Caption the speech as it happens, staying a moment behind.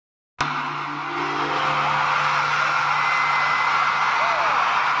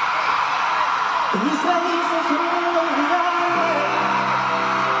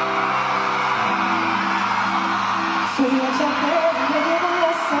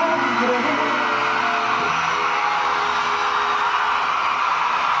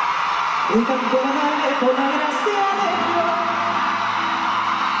Hoy canto la madre por la gracia de Dios,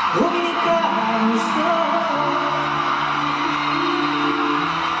 dominicano soy.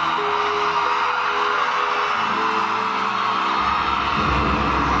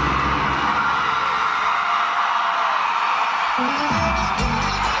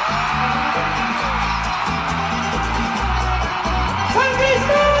 ¡San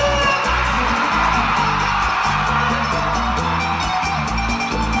Cristóbal!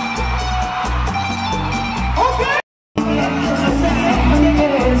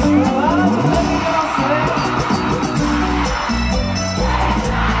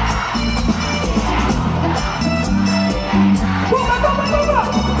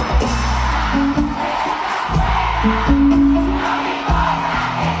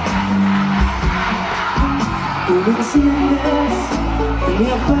 Tú me enciendes y me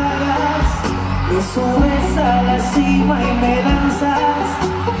apagas, me subes a la cima y me lanzas.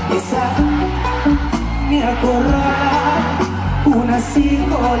 Esa me acorrala, una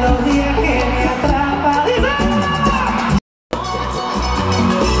psicología que me atrapa.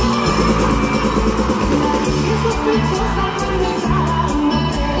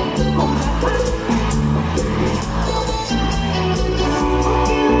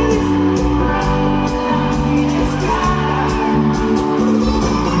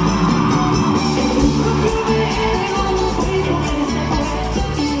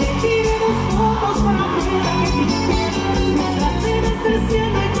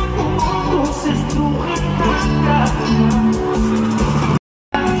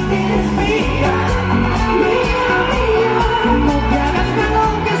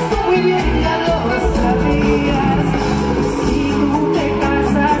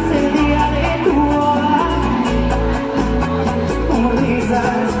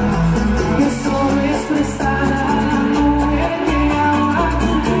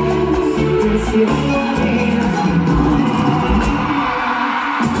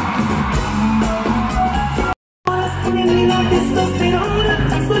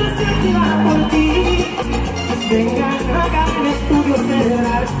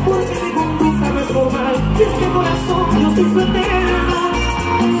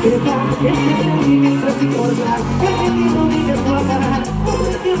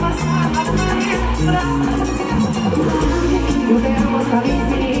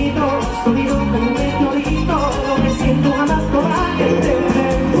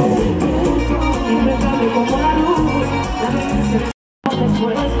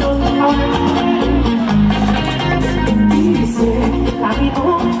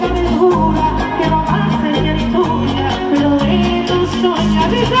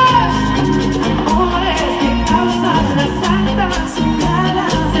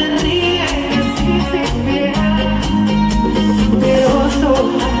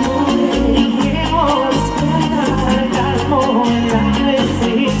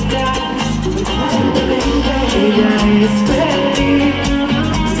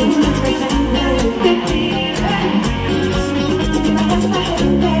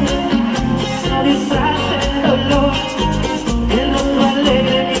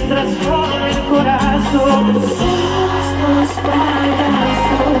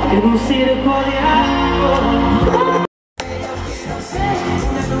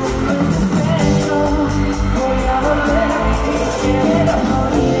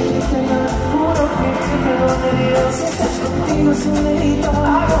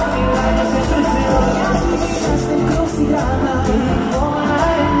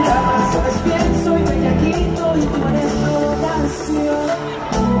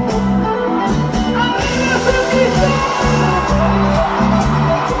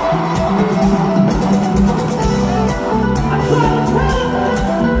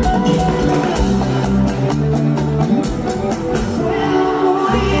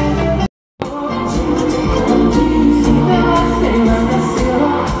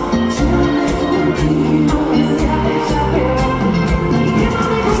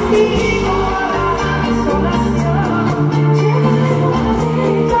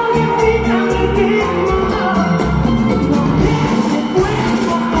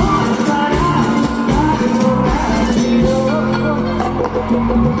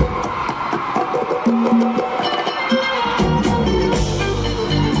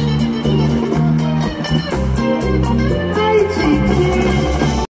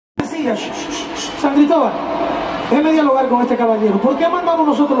 San Cristóbal, déjeme dialogar con este caballero. ¿Por qué mandamos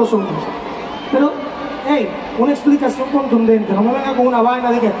nosotros los hombres? Pero, hey, una explicación contundente. No me venga con una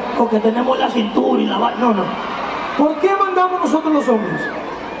vaina de que porque tenemos la cintura y la vaina. No, no. ¿Por qué mandamos nosotros los hombres?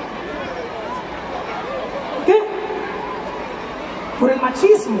 ¿Por qué? Por el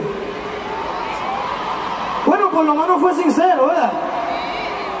machismo. por lo menos fue sincero, ¿verdad?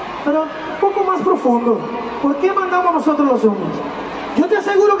 Pero un poco más profundo. ¿Por qué mandamos nosotros los hombres? Yo te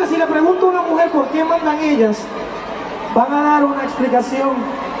aseguro que si le pregunto a una mujer por qué mandan ellas, van a dar una explicación.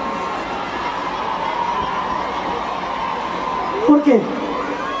 ¿Por qué?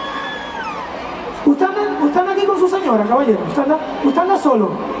 ¿Usted anda aquí con su señora, caballero? ¿Usted anda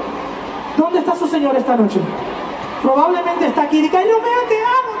solo? ¿Dónde está su señora esta noche? Probablemente está aquí. Dice, Romeo, te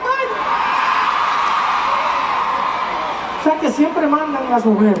amo, Toño. O sea que siempre mandan las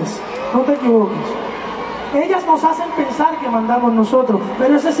mujeres. No te equivoques. Ellas nos hacen pensar que mandamos nosotros,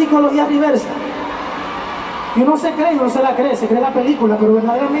 pero esa es psicología reversa. Y uno se cree y uno se la cree, se cree la película, pero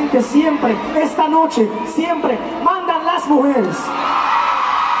verdaderamente siempre, esta noche, siempre mandan las mujeres.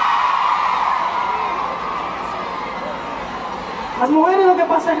 Las mujeres, lo que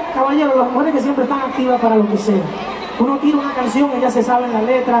pasa, caballero, las mujeres que siempre están activas para lo que sea. Uno tira una canción, ellas se saben la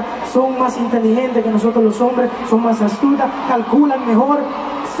letra, son más inteligentes que nosotros los hombres, son más astutas, calculan mejor,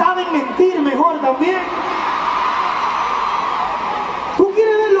 saben mentir mejor también. ¿Tú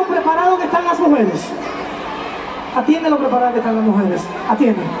quieres ver lo preparado que están las mujeres? Atiende lo preparado que están las mujeres.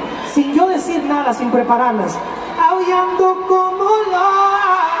 Atiende. Sin yo decir nada, sin prepararlas. Aullando como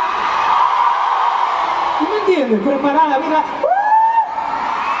loa. ¿Tú me entiendes? Preparada, mira.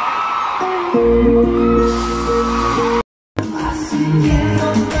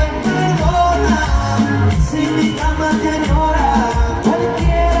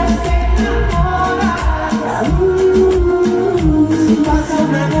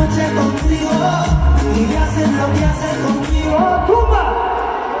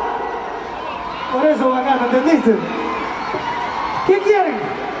 Por eso, bacano, ¿entendiste? ¿Qué quieren?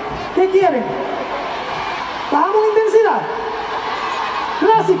 ¿Qué quieren? ¿Bajamos la intensidad?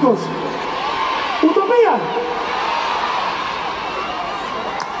 ¿Clásicos? ¿Utopía?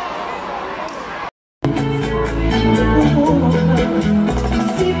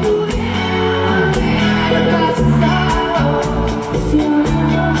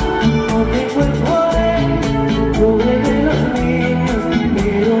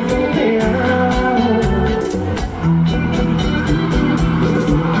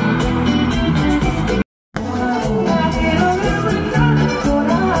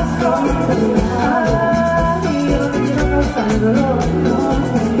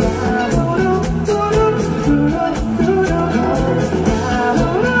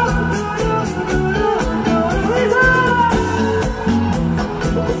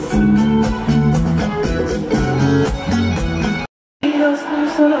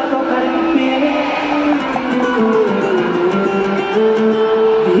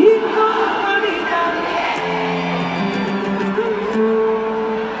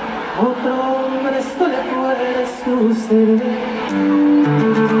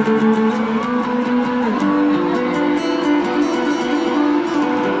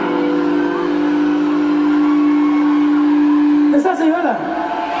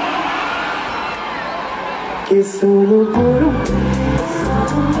 Que solo por un beso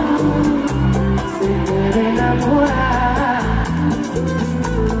se puede enamorar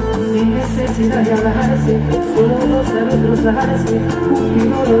sin necesidad de hablarse, solo los labios rozarse,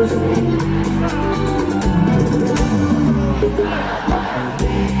 uno los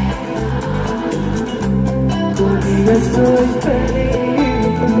conmigo estoy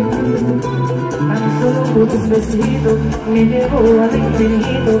feliz, tan solo por un besito me llevo al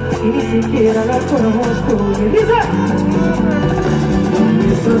infinito y ni siquiera la conozco. ¿Me dice?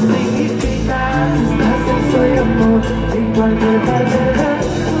 Eso significa que estás en su amor en cualquier parte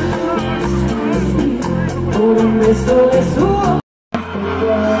por un beso de su amor.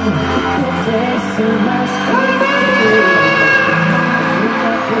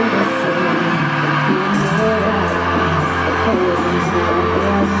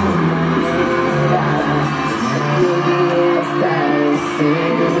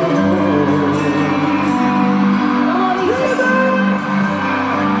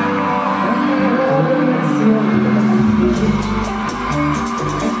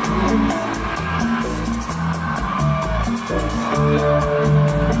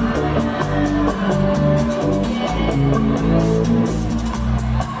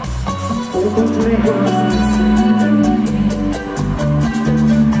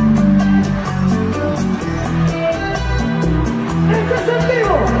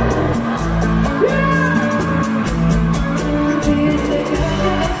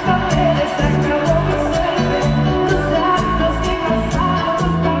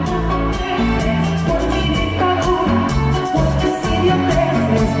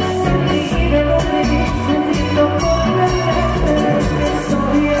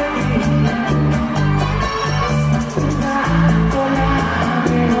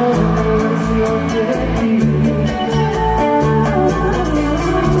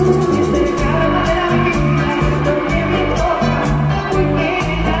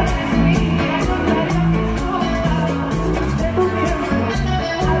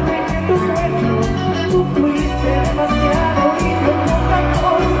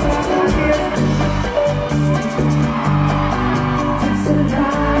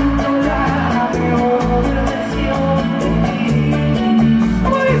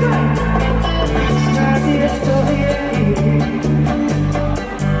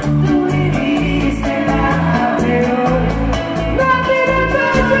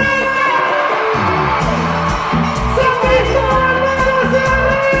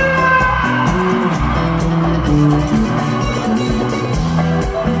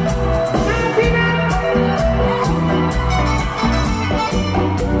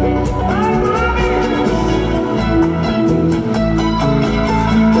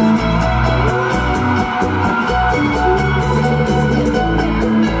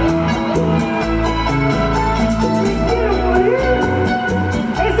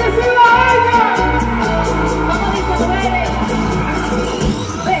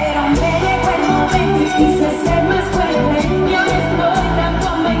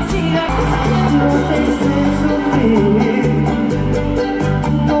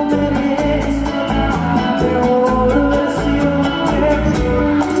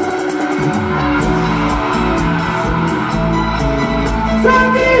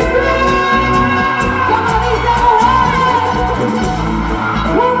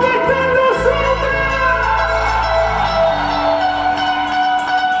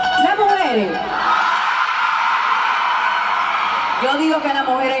 digo que las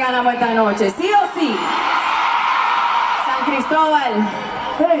mujeres ganamos esta noche, ¿sí o sí? San Cristóbal,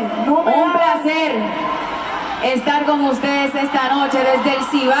 Hey, no me un placer estar con ustedes esta noche desde el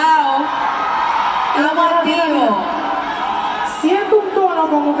Cibao. Estamos activos. Siento un tono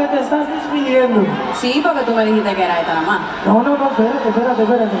como que te estás despidiendo. Sí, porque tú me dijiste que era esta nada más. No,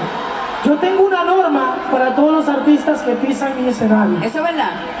 espérate. Yo tengo una norma para todos los artistas que pisan mi escenario. ¿Eso es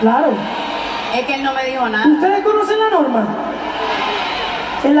verdad? Claro. Es que él no me dijo nada. ¿Ustedes conocen la norma?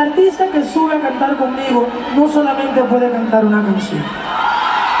 El artista que sube a cantar conmigo no solamente puede cantar una canción.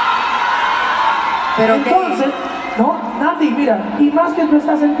 ¿Pero entonces, qué? no, Nati, mira, y más que tú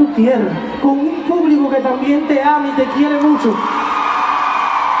estás en tu tierra, con un público que también te ama y te quiere mucho.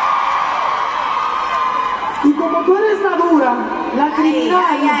 Y como tú eres la dura, la criminal,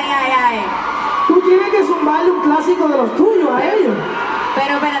 Ay. tú tienes que zumbarle un clásico de los tuyos a ellos.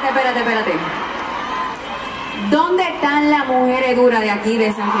 Pero espérate. ¿Dónde están las mujeres duras de aquí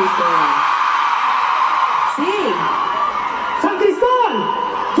de San Cristóbal? Sí. San Cristóbal,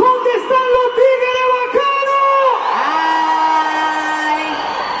 ¿dónde están los tigres bacanos? Ay.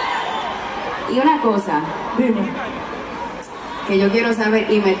 Y una cosa. Dime. Que yo quiero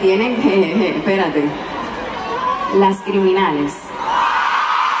saber y me tienen que... Espérate. Las criminales.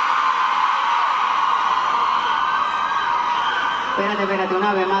 Espérate,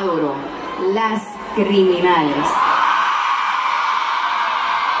 una vez más duro. Las criminales.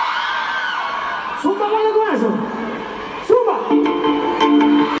 Zumba, vale con eso. Zumba.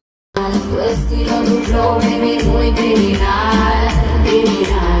 Tu estilo, tu flow, baby, muy criminal,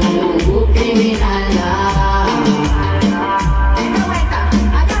 criminal.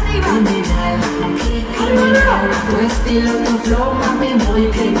 Tu estilo, tu flow, mami, muy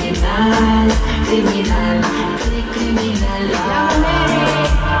criminal.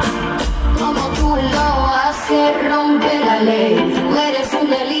 Como tú lo haces, rompe la ley. Tú eres un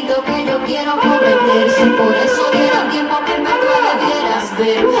delito que yo quiero cometer. Si por eso quiero tiempo que me debieras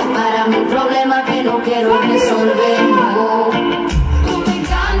ver. Para mi problema que no quiero resolver, no. Tú me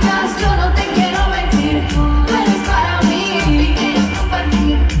encantas, yo no te quiero mentir. Tú eres para mí y quiero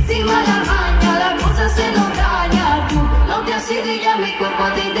compartir. Sin mala maña, la cosa se nos daña. Tú no te has ido y ya mi cuerpo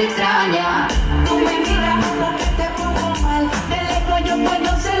a ti te extraña. Tú me miras porque te pongo mal. De lejos yo puedo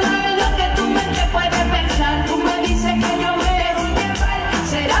ser lo que tu mente puede pensar. Tú me dices que yo me dejo llevar.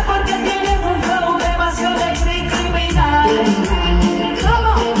 Será porque tienes un flow demasiado criminal.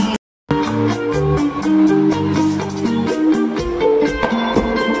 ¿Cómo?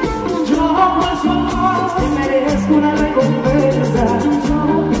 Merezco una recompensa.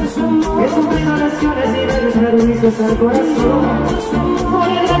 He sufrido lesiones y me desperdices al corazón. Por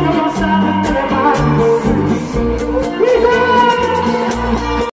el año pasado te mando.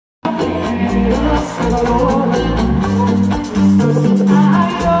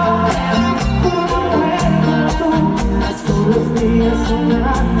 Todos los días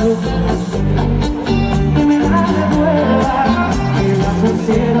soñando que me da de vuelta, que la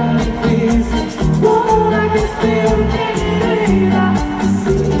pusieron difícil. Como una cuestión de mi vida,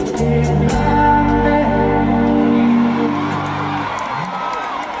 así que grande.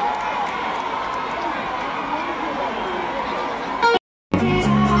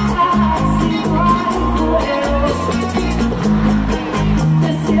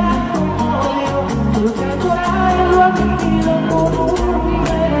 Decía como yo, lo que el corazón lo ha vivido por un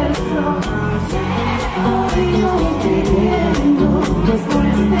beso. Odio te quiero,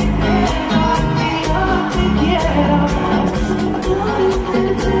 después te quiero, y yo te quiero. Yo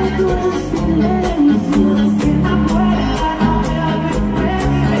interpreto el silencio, si en la puerta no me abres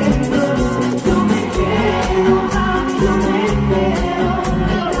dentro. Yo me quedo, mami, yo me quedo.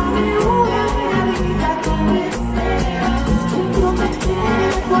 Dame una medallita con deseo. Yo me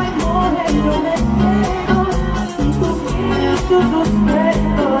quedo, ay, mujer, yo me quedo. Si tú quieres, yo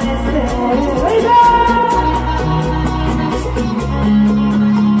respeto ese beso.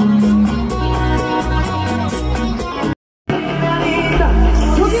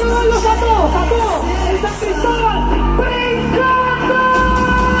 Yo quiero verlos a todos, en San Cristóbal, brincando.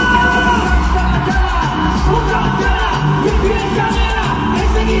 Otra cara, y en canela,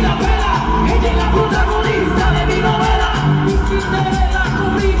 enseguida pela. Ella es la protagonista de mi novela. Mi Cinderela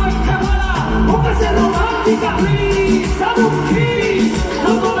conmigo en Chaval. Póngase romántica, please, dame un kiss.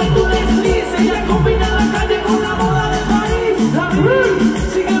 No tomes tu desliz, ella combina la calle con la moda de París. La Brie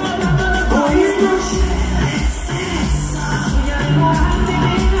sigue bailando en el país.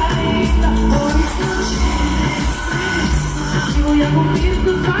 Y voy a cumplir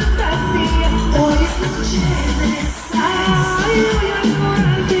tus fantasías. Hoy es noche de sal. Ay, voy a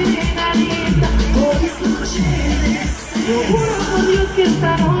enamorarte bien, Anita. Hoy es noche de sal. Yo juro por Dios.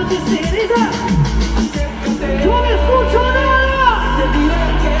 que sí, dice. Yo no escucho nada. Te diré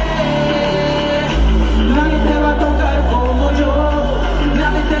que nadie te va a tocar como yo,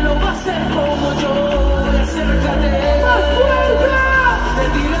 nadie te lo va a hacer como yo. Y acércate ¡Más fuerte! Te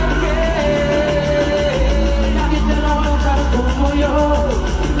diré que nadie te lo va a tocar como yo,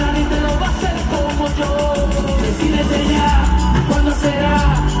 nadie te lo va a hacer como yo. Decídete ya, ¿cuándo será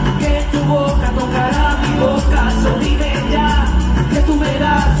que tu boca tocará mi boca? Sonríe ya, que tú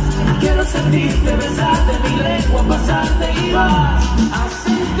verás. Quiero sentirte, besarte, mi lengua, pasarte y vas a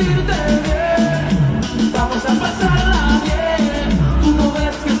sentirte bien. Vamos a pasarla bien. Tú no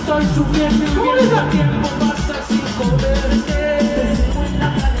ves que estoy sufriendo y el tiempo pasa sin joderte. Te sigo en la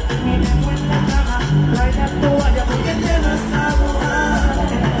calle, te miro en la cama. Trae la toalla porque te vas a mojar.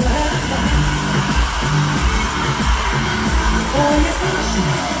 Hoy es noche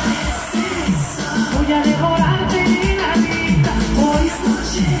de sexo. Voy a devorarte en la vida. Hoy es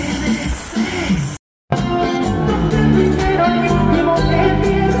noche de sexo. Primero el último que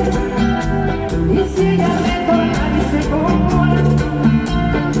pierde. Y si ella retorna y se compone,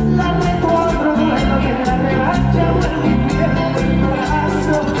 la meto a otro duelo y en la revancha vuelve y pierde el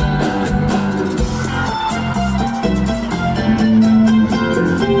corazón.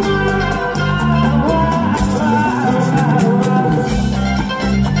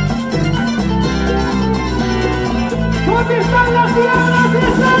 ¿Dónde están las piedras de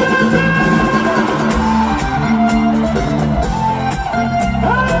esa noche?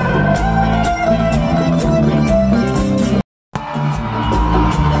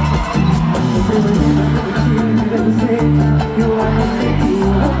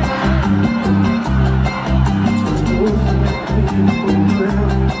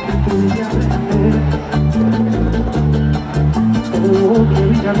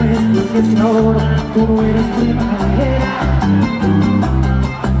 Tú no eres primavera,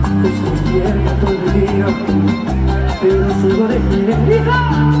 es invierno todo el día, pero sigo de querer.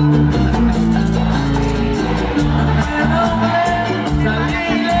 Salí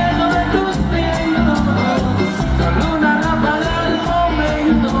lejos de tus vientos, solo una ráfaga al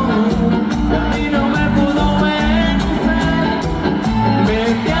momento, y a mí no me pudo vencer.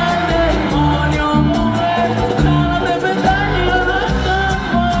 Vete al demonio, mujer, nada te pestaño de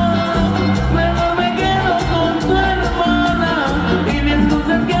escapar. Mejor me quedo con tu hermana y mi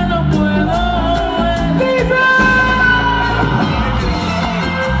excusa es que no puedo ver.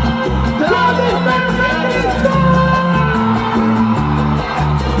 ¿Dónde está San Cristóbal?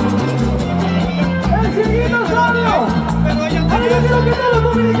 ¡El chiquito sabio! Ahora yo quiero que todos los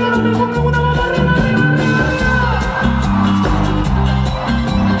dominicanos me pongan una mano arriba, arriba, arriba.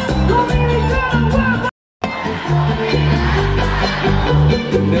 Dominicano, guapo.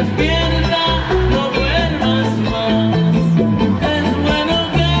 Despierta, no duermas más. Es bueno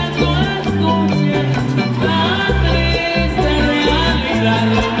que tú escuches la triste realidad,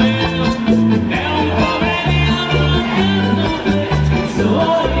 Romeo, de un pobre diablo que sufre.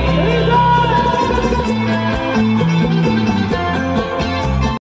 Soy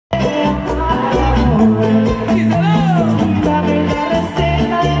dame la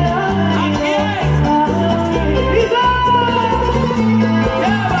receta de la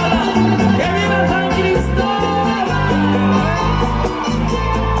 ¡que viva San Cristóbal!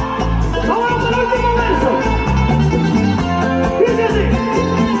 Vámonos con el último verso. Dice así.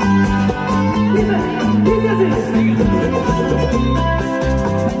 Dice así.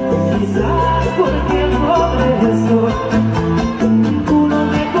 Quizás por tiempo de eso tú no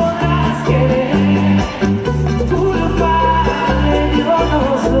me podrás querer. Culpable yo no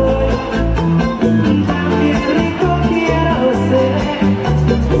soy. También rico quiero ser.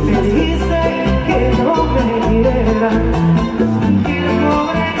 Me dicen que no me quieran, que el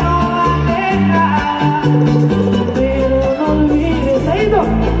pobre no vale nada, pero no olvides, Aito,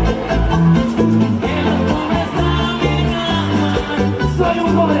 que los pobres también aman. Soy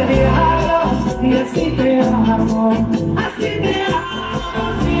un pobre diablo y así te amo,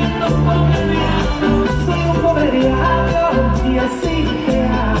 siendo un pobre diablo. Soy un pobre diablo y así te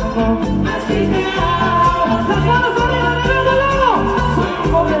amo, Las manos arriba, de nuevo. Soy un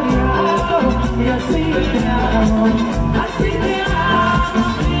pobre diablo y así te amo,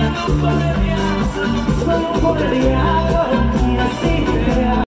 siendo un pobre diablo. Soy un pobre diablo y así te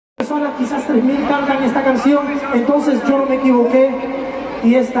amo. Personas, quizás 3000 cantan esta canción, entonces yo no me equivoqué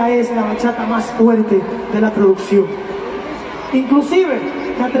y esta es la bachata más fuerte de la producción. Inclusive,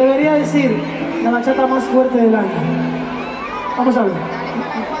 me atrevería a decir, la bachata más fuerte del año. Vamos a ver.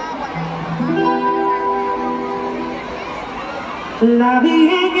 La vi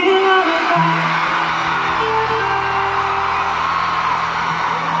en el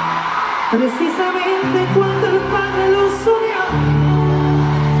precisamente cuando el Padre los unió.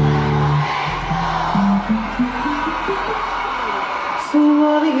 Su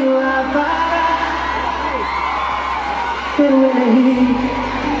voz iba a parar, pero elegí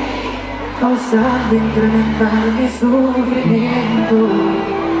causar de incrementar mi sufrimiento.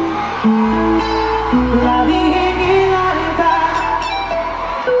 La dije en altar,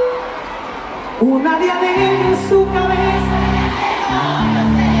 una diadema en su cabeza.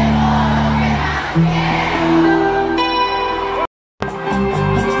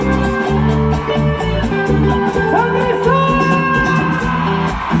 ¡San Cristóbal!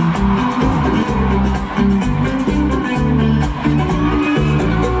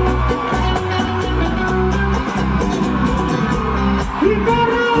 ¡Kiko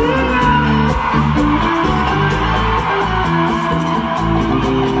Rodríguez!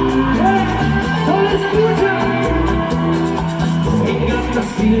 ¡Solo escucha! En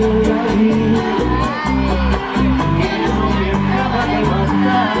gastación de ahí, que no me acaba de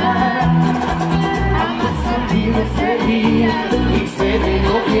matar. Seguir